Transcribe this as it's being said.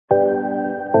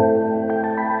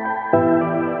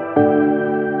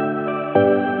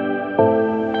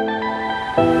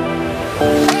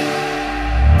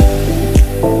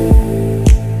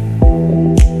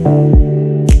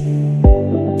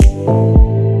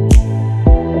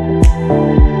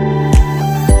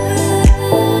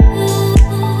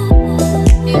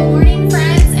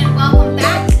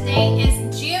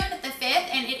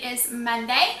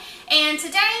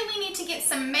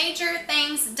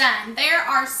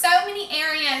so many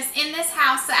areas in this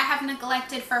house that I have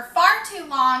neglected for far too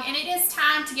long, and it is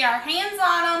time to get our hands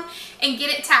on them and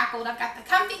get it tackled. I've got the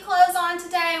comfy clothes on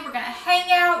today. We're going to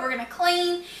hang out, we're going to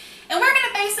clean, and we're going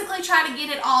to basically try to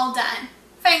get it all done.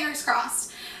 Fingers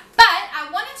crossed. But I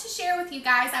wanted to share with you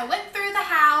guys, I went through the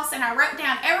house and I wrote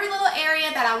down every little area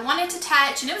that I wanted to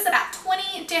touch, and it was about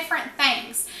 20 different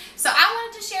things. So I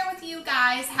wanted to share with you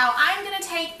guys how I'm going to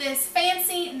take this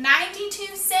fancy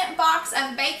 92-cent box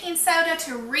of baking soda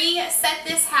to reset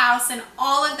this house in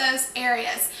all of those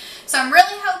areas. So I'm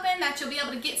really hoping that you'll be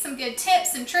able to get some good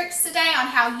tips and tricks today on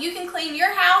how you can clean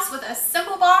your house with a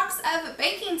simple box of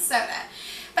baking soda.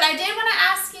 But I did want to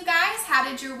ask you guys, how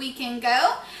did your weekend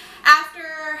go?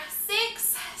 After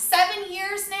 6-7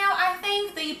 years now, I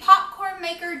think, the popcorn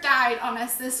maker died on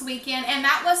us this weekend, and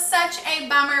that was such a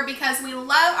bummer because we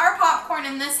love our popcorn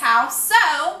in this house.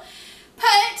 So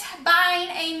put buying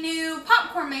a new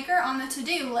popcorn maker on the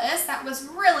to-do list. That was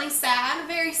really sad, a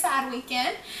very sad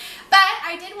weekend. But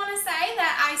I did want to say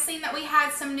that I seen that we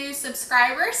had some new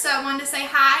subscribers, so I wanted to say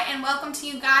hi and welcome to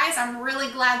you guys. I'm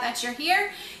really glad that you're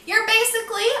here. You're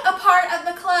basically a part of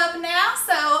the club now,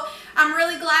 so I'm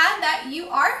really glad that you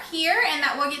are here and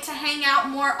that we'll get to hang out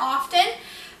more often.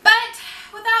 But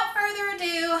without further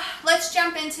ado, let's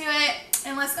jump into it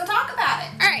and let's go talk about it.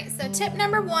 Alright, so tip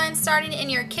number 1, starting in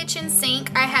your kitchen sink,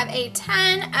 I have a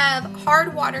ton of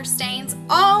hard water stains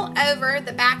all over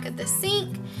the back of the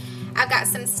sink. I've got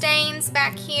some stains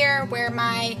back here where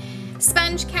my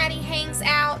sponge caddy hangs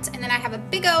out, and then I have a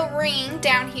big old ring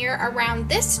down here around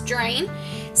this drain.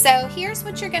 So here's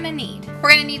what you're going to need. We're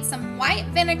going to need some white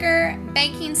vinegar,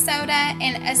 baking soda,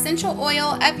 and essential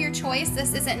oil of your choice.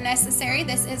 This isn't necessary,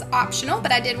 this is optional,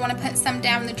 but I did want to put some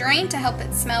down the drain to help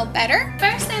it smell better.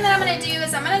 First thing that I'm going to do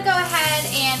is I'm going to go ahead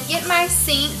and get my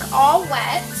sink all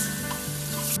wet.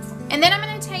 And then I'm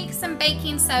going to take some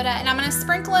baking soda and I'm going to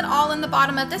sprinkle it all in the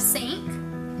bottom of the sink.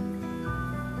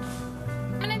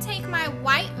 I'm going to take my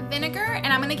white vinegar and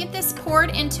I'm going to get this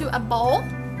poured into a bowl.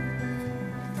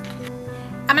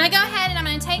 I'm going to go ahead and I'm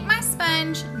going to take my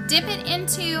sponge, dip it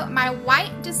into my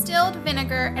white distilled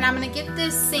vinegar, and I'm going to get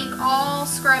this sink all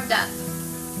scrubbed up.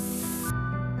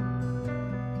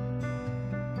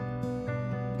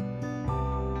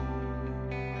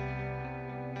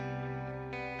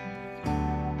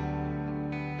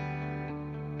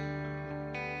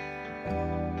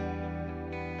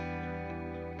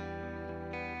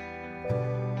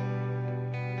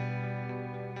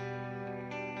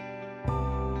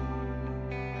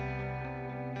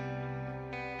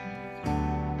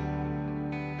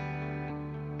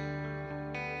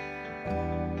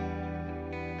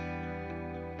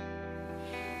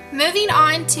 Moving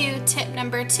on to tip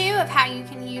number 2 of how you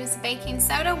can use baking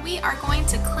soda, we are going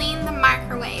to clean the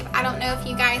microwave. I don't know if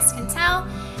you guys can tell,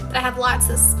 but I have lots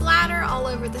of splatter all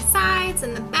over the sides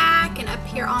and the back and up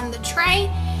here on the tray.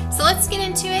 So let's get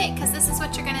into it because this is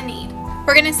what you're going to need.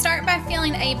 We're going to start by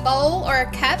filling a bowl or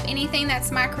a cup, anything that's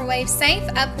microwave safe,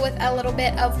 up with a little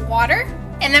bit of water.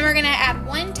 And then we're going to add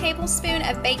 1 tablespoon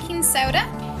of baking soda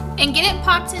and get it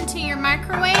popped into your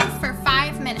microwave for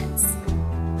 5 minutes.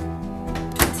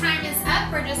 Time is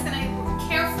up. We're just going to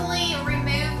carefully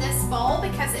remove this bowl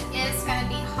because it is going to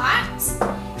be hot.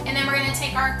 And then we're going to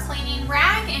take our cleaning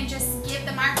rag and just give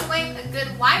the microwave a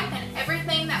good wipe, and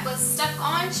everything that was stuck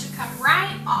on should come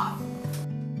right off.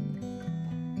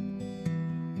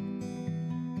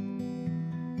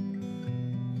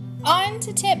 On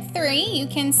to tip 3, you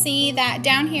can see that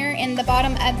down here in the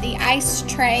bottom of the ice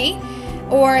tray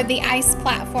or the ice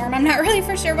platform, I'm not really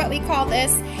for sure what we call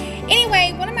this.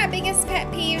 Anyway, one of my biggest pet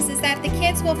peeves is that the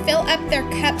kids will fill up their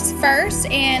cups first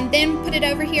and then put it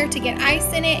over here to get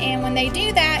ice in it, and when they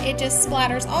do that, it just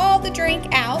splatters all the drink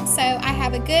out. So I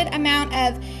have a good amount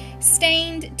of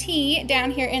stained tea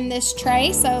down here in this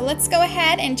tray, so let's go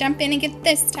ahead and jump in and get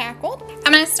this tackled.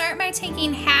 I'm going to start by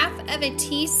taking half of a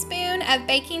teaspoon of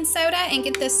baking soda and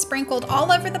get this sprinkled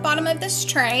all over the bottom of this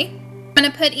tray. I'm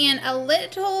going to put in a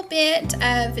little bit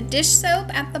of dish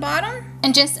soap at the bottom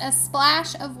and just a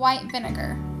splash of white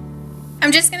vinegar.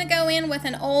 I'm just going to go in with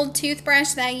an old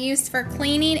toothbrush that I used for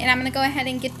cleaning, and I'm going to go ahead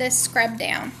and get this scrubbed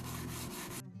down.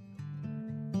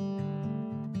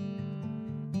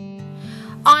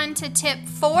 On to tip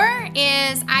 4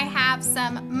 is I have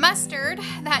some mustard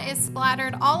that is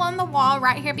splattered all on the wall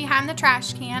right here behind the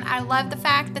trash can. I love the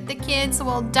fact that the kids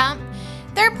will dump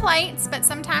their plates, but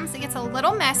sometimes it gets a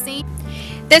little messy.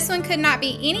 This one could not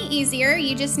be any easier.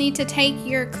 You just need to take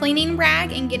your cleaning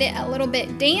rag and get it a little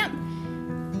bit damp.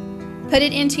 Put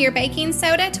it into your baking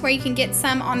soda to where you can get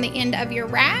some on the end of your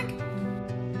rag.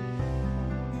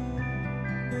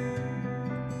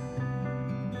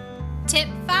 Tip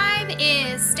 5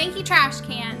 is stinky trash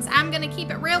cans. I'm gonna keep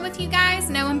it real with you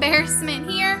guys, no embarrassment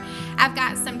here. I've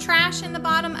got some trash in the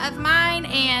bottom of mine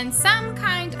and some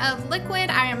kind of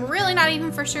liquid. I am really not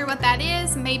even for sure what that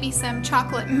is, maybe some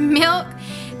chocolate milk.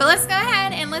 But let's go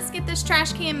ahead and let's get this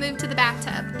trash can moved to the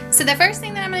bathtub. So the first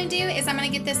thing that I'm gonna do is I'm gonna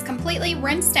get this completely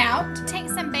rinsed out. Take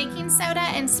some baking soda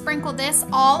and sprinkle this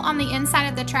all on the inside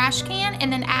of the trash can,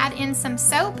 and then add in some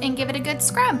soap and give it a good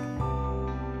scrub.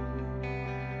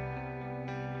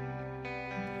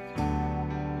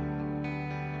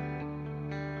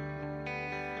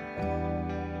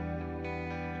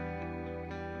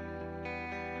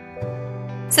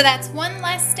 So that's one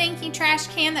less stinky trash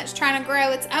can that's trying to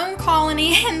grow its own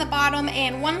colony in the bottom,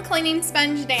 and one cleaning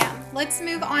sponge down. Let's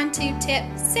move on to tip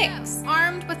 6.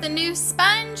 Armed with a new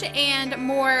sponge and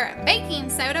more baking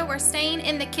soda, we're staying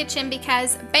in the kitchen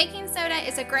because baking soda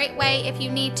is a great way if you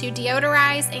need to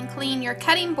deodorize and clean your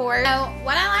cutting board. So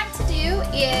what I like to do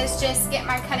is just get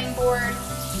my cutting board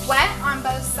wet on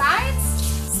both sides,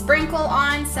 sprinkle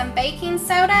on some baking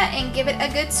soda, and give it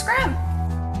a good scrub.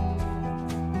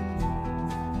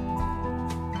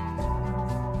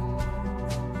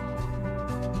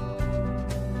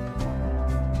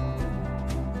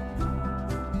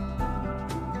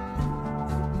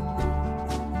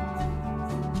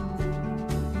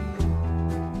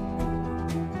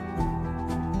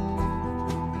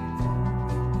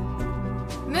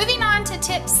 Moving on to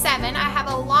tip 7, I have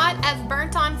a lot of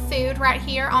burnt on food right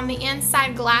here on the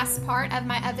inside glass part of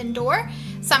my oven door.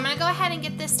 So I'm going to go ahead and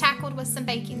get this tackled with some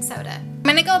baking soda. I'm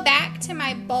going to go back to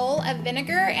my bowl of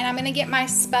vinegar and I'm going to get my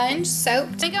sponge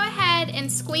soaked. I'm going to go ahead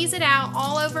and squeeze it out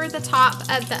all over the top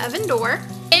of the oven door.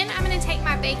 Then I'm going to take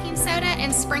my baking soda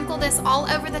and sprinkle this all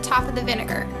over the top of the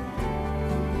vinegar.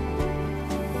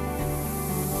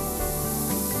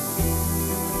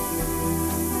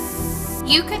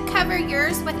 You could cover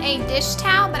yours with a dish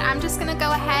towel, but I'm just gonna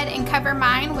go ahead and cover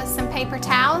mine with some paper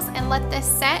towels and let this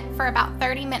set for about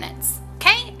 30 minutes.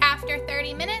 Okay, after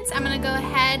 30 minutes, I'm gonna go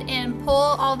ahead and pull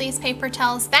all these paper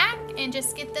towels back and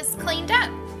just get this cleaned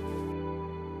up.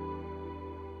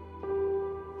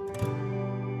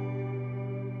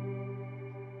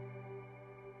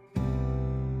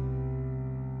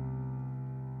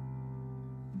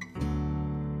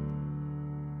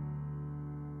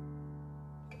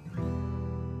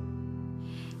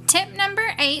 Tip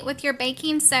number 8 with your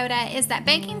baking soda is that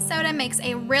baking soda makes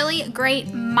a really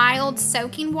great mild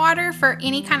soaking water for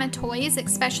any kind of toys,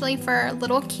 especially for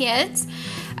little kids.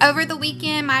 Over the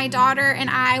weekend, my daughter and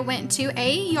I went to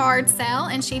a yard sale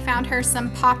and she found her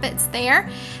some poppets there.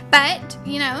 But,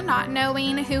 you know, not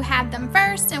knowing who had them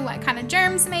first and what kind of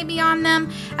germs may be on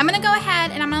them, I'm going to go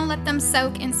ahead and I'm going to let them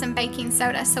soak in some baking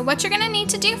soda. So what you're going to need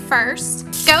to do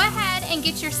first, go ahead and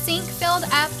get your sink filled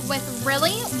up with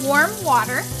really warm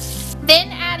water. Then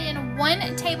add in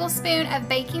 1 tablespoon of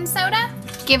baking soda,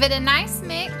 give it a nice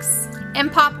mix,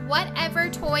 and pop whatever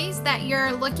toys that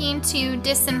you're looking to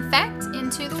disinfect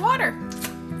into the water.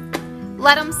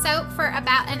 Let them soak for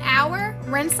about an hour,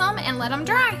 rinse them, and let them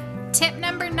dry. Tip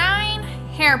number 9,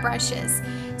 hairbrushes.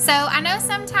 So I know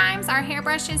sometimes our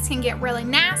hairbrushes can get really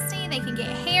nasty, they can get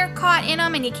hair caught in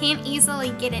them and you can't easily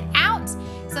get it out.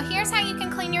 So here's how you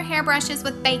can clean your hairbrushes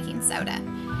with baking soda.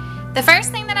 The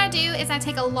first thing that I do is I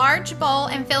take a large bowl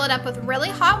and fill it up with really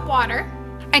hot water.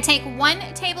 I take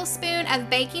 1 tablespoon of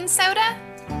baking soda,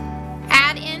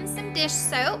 add in some dish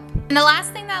soap, and the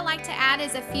last thing that I like to add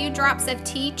is a few drops of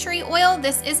tea tree oil.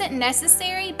 This isn't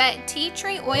necessary, but tea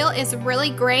tree oil is really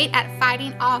great at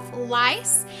fighting off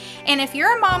lice. And if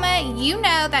you're a mama, you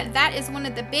know that that is one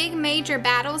of the big major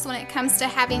battles when it comes to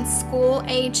having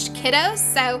school-aged kiddos.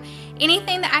 So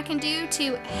anything that I can do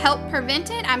to help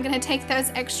prevent it, I'm going to take those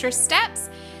extra steps.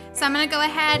 So I'm going to go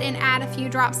ahead and add a few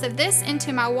drops of this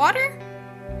into my water.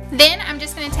 Then I'm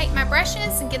just going to take my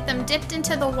brushes and get them dipped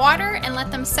into the water and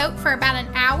let them soak for about an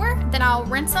hour. Then I'll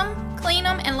rinse them, clean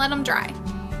them, and let them dry.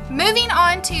 Moving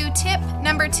on to tip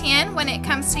number 10 when it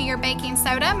comes to your baking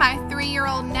soda, my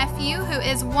 3-year-old nephew, who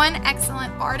is one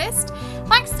excellent artist,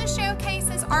 likes to showcase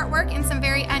his artwork in some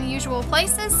very unusual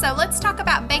places. So let's talk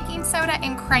about baking soda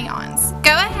and crayons.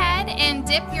 Go ahead and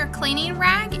dip your cleaning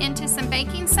rag into some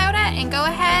baking soda and go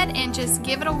ahead and just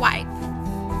give it a wipe.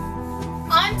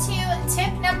 On to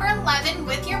tip number 11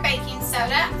 with your baking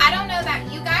soda. I don't know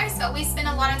about you guys, but we spend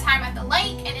a lot of time at the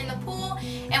lake and in the pool,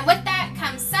 and with that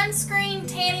comes sunscreen,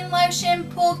 tanning lotion,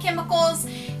 pool chemicals,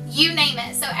 you name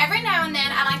it. So every now and then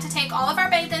I like to take all of our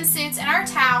bathing suits and our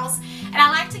towels, and I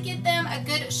like to get them a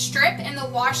good strip in the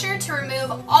washer to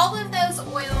remove all of those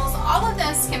oils, all of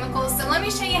those chemicals. So let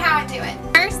me show you how I do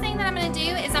it. First thing that I'm going to do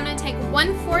is I'm going to take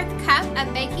 1/4 cup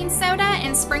of baking soda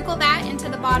and sprinkle that into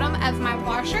the bottom of my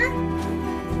washer.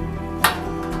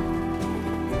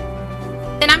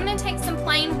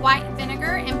 plain white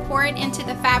vinegar and pour it into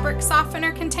the fabric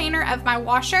softener container of my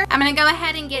washer. I'm going to go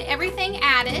ahead and get everything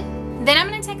added. Then I'm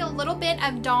going to take a little bit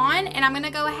of Dawn and I'm going to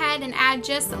go ahead and add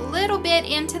just a little bit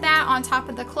into that on top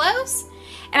of the cloves.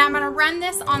 And I'm going to run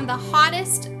this on the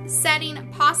hottest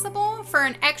setting possible for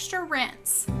an extra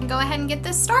rinse. And go ahead and get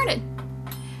this started.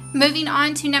 Moving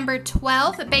on to number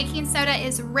 12, baking soda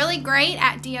is really great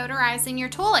at deodorizing your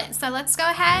toilet. So let's go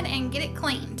ahead and get it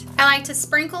cleaned. I like to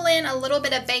sprinkle in a little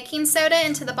bit of baking soda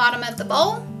into the bottom of the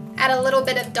bowl, add a little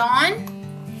bit of Dawn,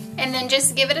 and then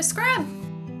just give it a scrub.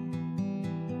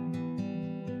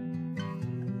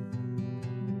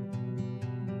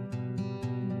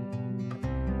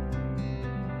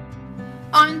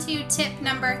 On to tip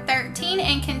number 13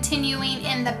 and continuing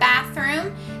in the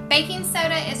bathroom. Baking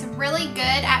soda is really good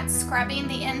at scrubbing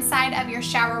the inside of your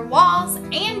shower walls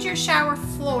and your shower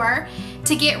floor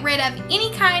to get rid of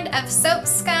any kind of soap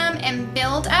scum and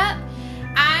buildup.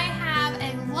 I have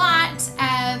a lot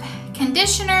of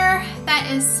conditioner that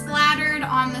is splattered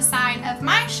on the side of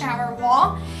my shower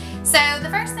wall. So the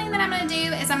first thing that I'm going to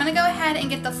do is I'm going to go ahead and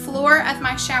get the floor of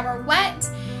my shower wet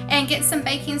and get some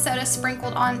baking soda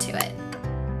sprinkled onto it.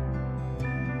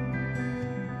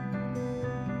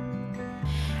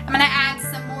 I'm going to add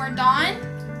some more Dawn.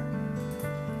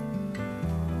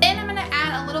 Then I'm going to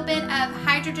add a little bit of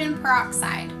hydrogen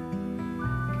peroxide.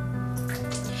 I'm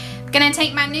going to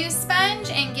take my new sponge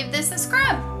and give this a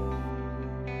scrub.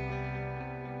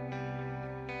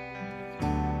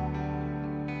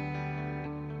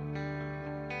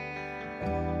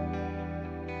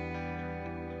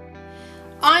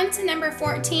 On to number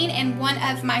 14 and one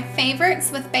of my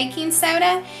favorites with baking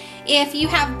soda. If you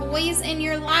have boys in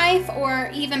your life or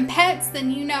even pets,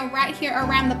 then you know right here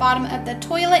around the bottom of the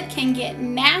toilet can get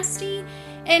nasty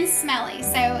and smelly.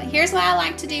 So here's what I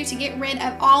like to do to get rid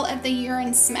of all of the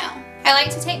urine smell. I like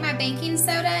to take my baking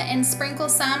soda and sprinkle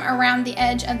some around the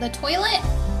edge of the toilet.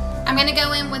 I'm going to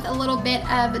go in with a little bit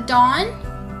of Dawn.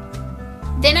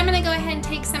 Then I'm going to go ahead and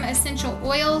take some essential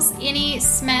oils. Any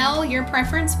smell, your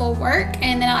preference will work.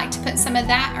 And then I like to put some of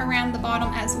that around the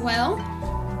bottom as well.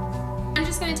 I'm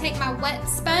just going to take my wet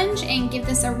sponge and give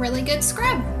this a really good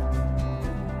scrub.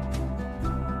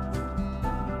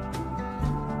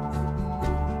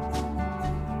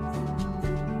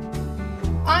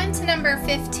 On to number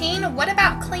 15, what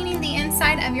about cleaning the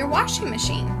inside of your washing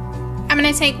machine? I'm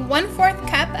going to take 1/4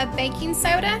 cup of baking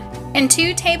soda and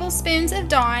 2 tablespoons of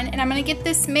Dawn, and I'm going to get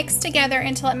this mixed together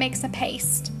until it makes a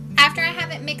paste. After I have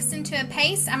it mixed into a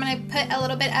paste, I'm going to put a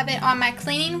little bit of it on my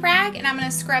cleaning rag and I'm going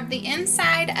to scrub the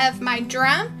inside of my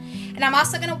drum, and I'm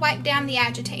also going to wipe down the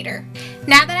agitator.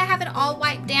 Now that I have it all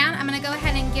wiped down, I'm going to go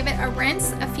ahead and give it a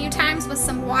rinse a few times with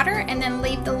some water and then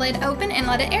leave the lid open and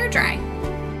let it air dry.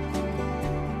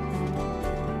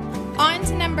 On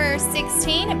to number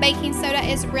 16, baking soda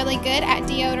is really good at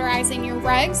deodorizing your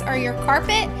rugs or your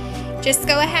carpet. Just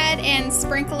go ahead and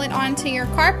sprinkle it onto your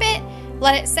carpet,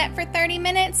 let it set for 30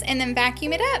 minutes, and then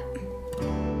vacuum it up.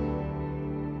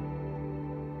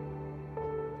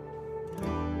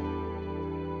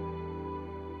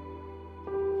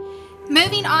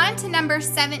 Moving on to number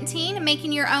 17,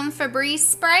 making your own Febreze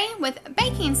spray with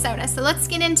baking soda. So let's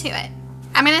get into it.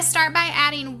 I'm going to start by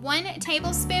adding 1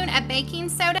 tablespoon of baking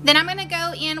soda. Then I'm going to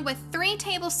go in with 3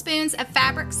 tablespoons of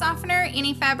fabric softener.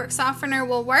 Any fabric softener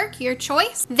will work, your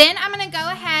choice. Then I'm going to go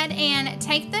ahead and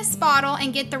take this bottle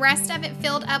and get the rest of it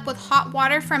filled up with hot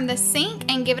water from the sink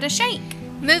and give it a shake.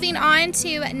 Moving on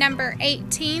to number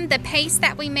 18, the paste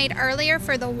that we made earlier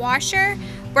for the washer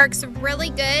works really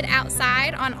good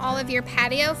outside on all of your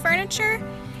patio furniture.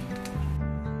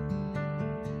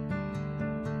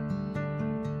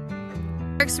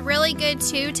 Works really good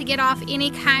too to get off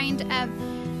any kind of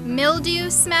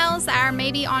mildew smells that are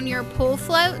maybe on your pool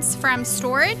floats from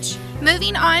storage.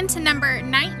 Moving on to number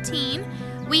 19,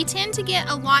 we tend to get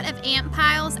a lot of ant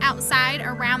piles outside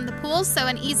around the pool, so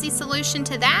an easy solution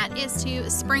to that is to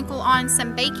sprinkle on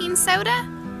some baking soda,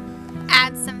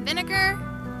 add some vinegar,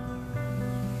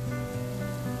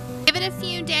 give it a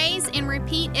few days and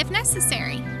repeat if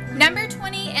necessary. Number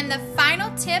 20 and the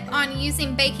final tip on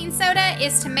using baking soda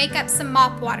is to make up some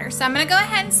mop water. So I'm going to go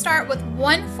ahead and start with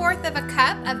 1/4 of a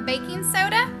cup of baking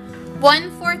soda,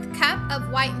 1/4 cup of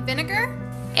white vinegar,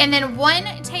 and then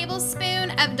 1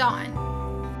 tablespoon of Dawn.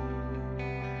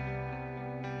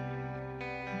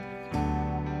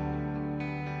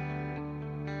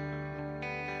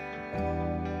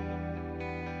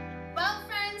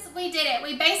 We did it.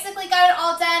 We basically got it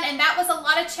all done, and that was a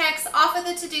lot of checks off of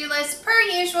the to-do list per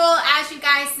usual. As you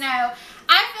guys know,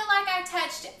 I feel like I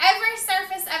touched every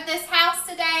surface of this house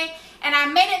today, and I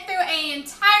made it through an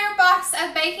entire box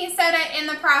of baking soda in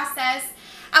the process.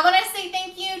 I want to say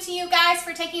thank you to you guys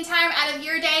for taking time out of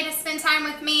your day to spend time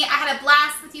with me. I had a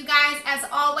blast with you guys as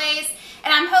always,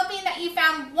 and I'm hoping that you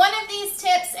found one of these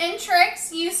tips and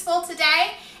tricks useful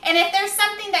today. And if there's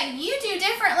something that you do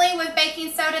differently with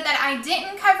baking soda that I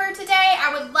didn't cover today,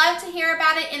 I would love to hear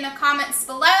about it in the comments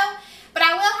below. But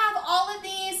I will have all of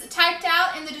these typed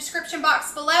out in the description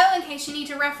box below in case you need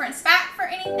to reference back for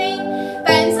anything.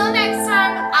 But until next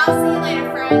time, I'll see you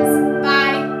later, friends.